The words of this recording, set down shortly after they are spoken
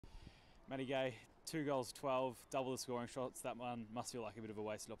Maddi Gay, 2 goals, 12, double the scoring shots. That one must feel like a bit of a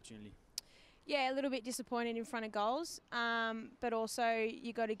wasted opportunity. Yeah, a little bit disappointed in front of goals, but also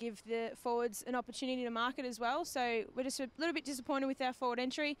you got to give the forwards an opportunity to mark it as well. So we're just a little bit disappointed with our forward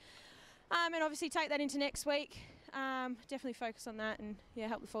entry, and obviously take that into next week. Definitely focus on that and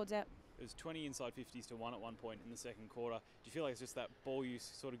help the forwards out. It was 20 inside 50s to 1 at one point in the second quarter. Do you feel like it's just that ball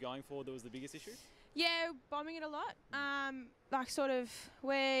use sort of going forward that was the biggest issue? Yeah, bombing it a lot. Like sort of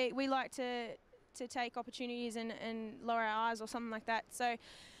where we like to take opportunities and lower our eyes or something like that. So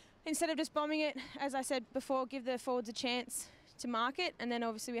instead of just bombing it, as I said before, give the forwards a chance to mark it, and then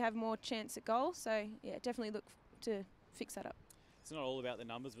obviously we have more chance at goal. So yeah, definitely look to fix that up. It's not all about the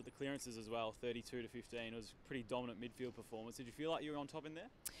numbers, but the clearances as well. 32 to 15 it was a pretty dominant midfield performance. Did you feel like you were on top in there?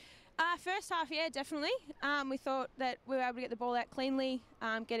 First half, yeah, definitely. We thought that we were able to get the ball out cleanly,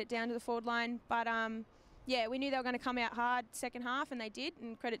 get it down to the forward line, but yeah, we knew they were going to come out hard second half, and they did,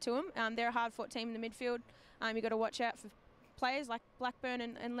 and credit to them. They're a hard-fought team in the midfield. You've got to watch out for players like Blackburn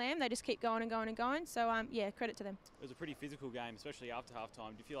and Lamb. They just keep going and going and going. So yeah, credit to them. It was a pretty physical game, especially after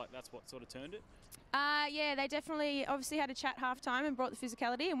half-time. Do you feel like that's what sort of turned it? Yeah, they definitely obviously had a chat half-time and brought the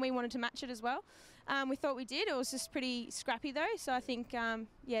physicality, and we wanted to match it as well. We thought we did. It was just pretty scrappy though, so I think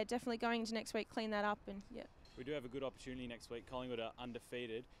yeah, definitely going into next week, clean that up, and yeah. We do have a good opportunity next week. Collingwood are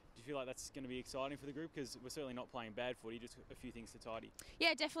undefeated. Do you feel like that's going to be exciting for the group? Because we're certainly not playing bad footy, just a few things to tidy.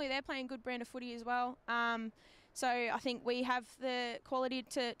 Yeah, definitely. They're playing good brand of footy as well. So I think we have the quality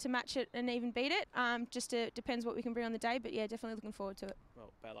to match it and even beat it. Just depends what we can bring on the day. But yeah, definitely looking forward to it.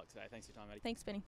 Well, bad luck today. Thanks for your time, Maddi. Thanks, Benny.